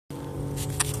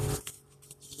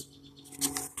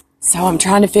So I'm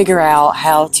trying to figure out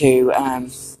how to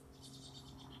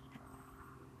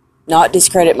not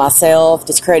discredit myself,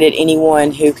 discredit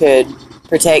anyone who could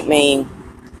protect me,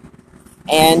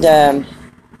 and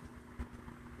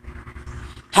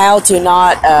how to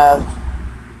not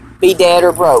be dead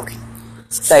or broke,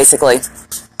 basically.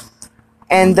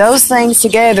 And those things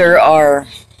together are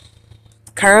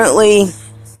currently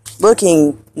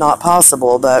looking not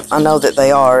possible, but I know that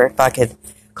they are if I could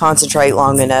concentrate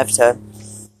long enough to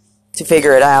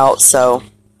figure it out. So,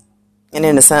 in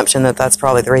an assumption that that's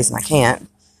probably the reason I can't.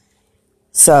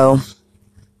 So,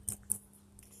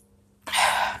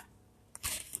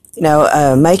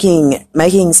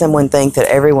 making someone think that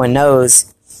everyone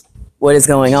knows what is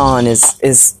going on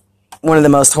is one of the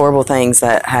most horrible things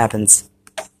that happens.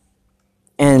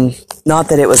 And not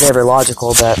that it was ever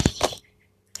logical, but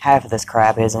half of this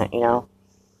crap isn't,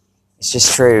 It's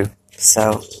just true.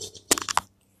 So,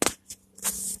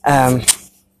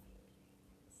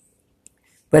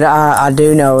 but I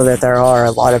do know that there are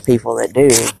a lot of people that do,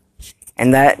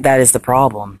 and that is the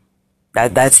problem.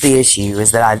 That's the issue,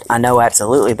 is that I know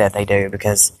absolutely that they do,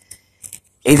 because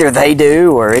either they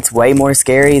do or it's way more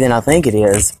scary than I think it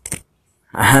is.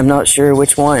 I'm not sure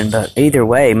which one, but either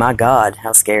way, my God,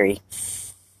 how scary.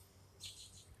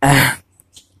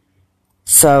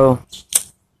 So,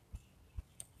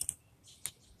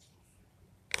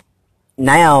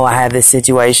 now I have this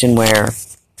situation where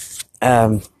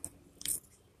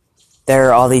there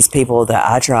are all these people that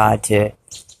I tried to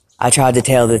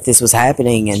tell that this was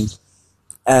happening, and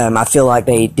I feel like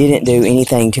they didn't do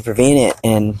anything to prevent it,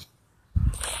 and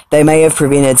they may have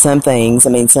prevented some things. I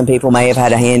mean, some people may have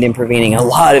had a hand in preventing a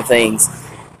lot of things.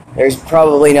 There's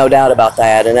probably no doubt about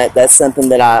that, and that's something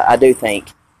that I do think.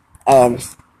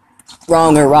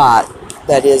 Wrong or right,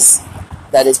 that is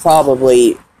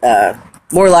probably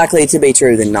more likely to be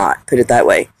true than not, put it that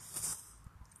way.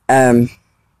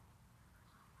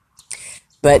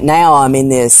 But now I'm in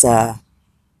this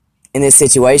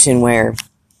situation where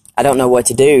I don't know what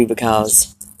to do,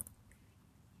 because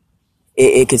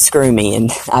it could screw me,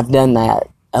 and I've done that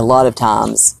a lot of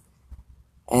times.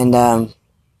 And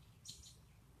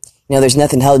there's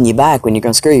nothing holding you back when you're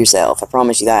going to screw yourself. I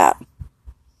promise you that.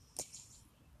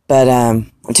 But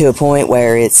I'm to a point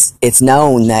where it's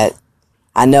known that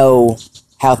I know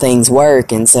how things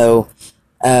work, and so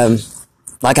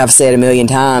like I've said a million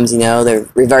times, the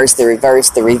reverse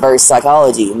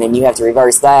psychology, and then you have to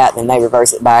reverse that, and then they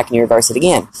reverse it back, and you reverse it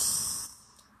again.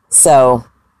 So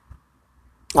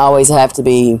I always have to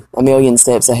be a million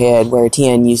steps ahead, where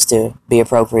 10 used to be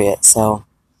appropriate. So,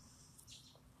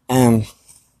 and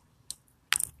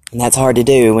that's hard to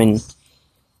do when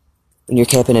you're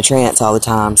kept in a trance all the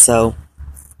time. So,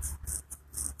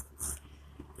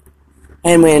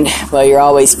 and when you're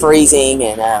always freezing,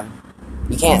 and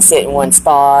you can't sit in one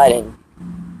spot, and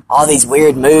all these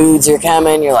weird moods are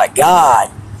coming. You're like, God,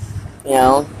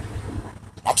 I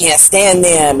can't stand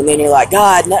them. And then you're like,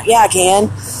 God, no, yeah, I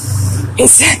can.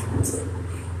 It's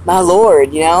my Lord,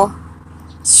 I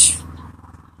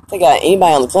think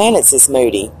anybody on the planet's this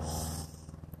moody.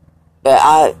 But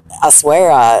I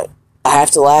swear I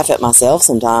have to laugh at myself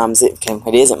sometimes. It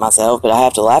isn't myself, but I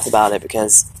have to laugh about it,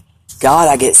 because God,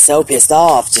 I get so pissed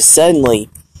off just suddenly.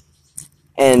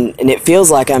 And it feels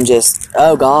like I'm just,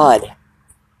 oh God.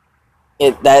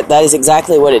 That is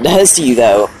exactly what it does to you,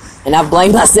 though. And I've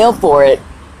blamed myself for it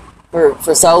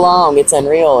for so long. It's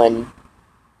unreal.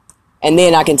 And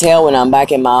then I can tell when I'm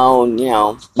back in my own,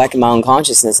 back in my own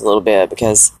consciousness a little bit,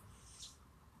 because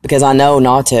I know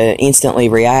not to instantly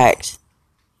react,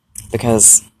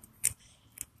 because,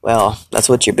 well, that's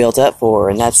what you're built up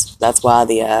for, and that's why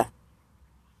the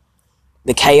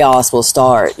chaos will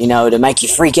start, to make you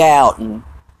freak out, and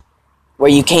where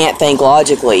you can't think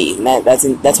logically. And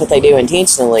that's what they do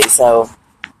intentionally. So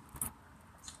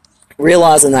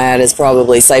realizing that has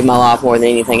probably saved my life more than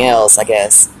anything else, I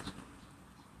guess.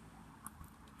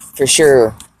 For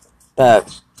sure.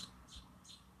 But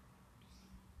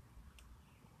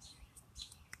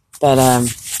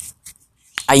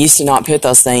I used to not put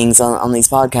those things on these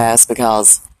podcasts,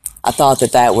 because I thought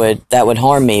that would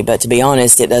harm me. But to be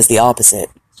honest, it does the opposite.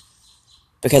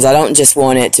 Because I don't just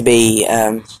want it to be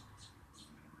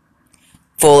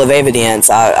full of evidence.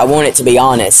 I want it to be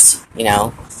honest,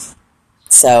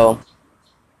 So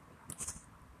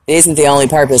it isn't the only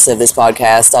purpose of this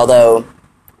podcast, although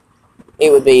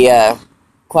it would be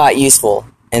quite useful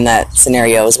in that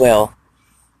scenario as well.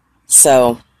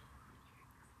 So,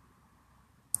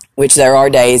 which there are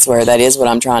days where that is what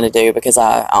I'm trying to do, because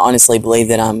I honestly believe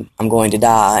that I'm going to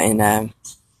die, and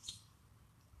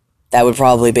that would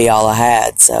probably be all I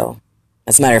had. So,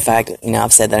 as a matter of fact,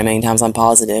 I've said that a million times. I'm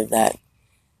positive that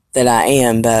that I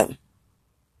am, but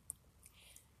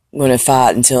I'm going to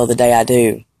fight until the day I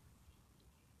do.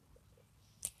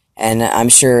 And I'm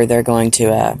sure they're going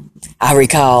to, I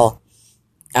recall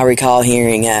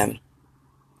hearing,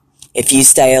 if you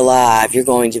stay alive, you're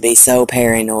going to be so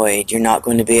paranoid, you're not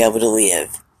going to be able to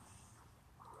live.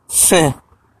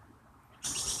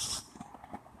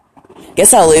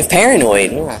 Guess I'll live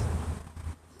paranoid.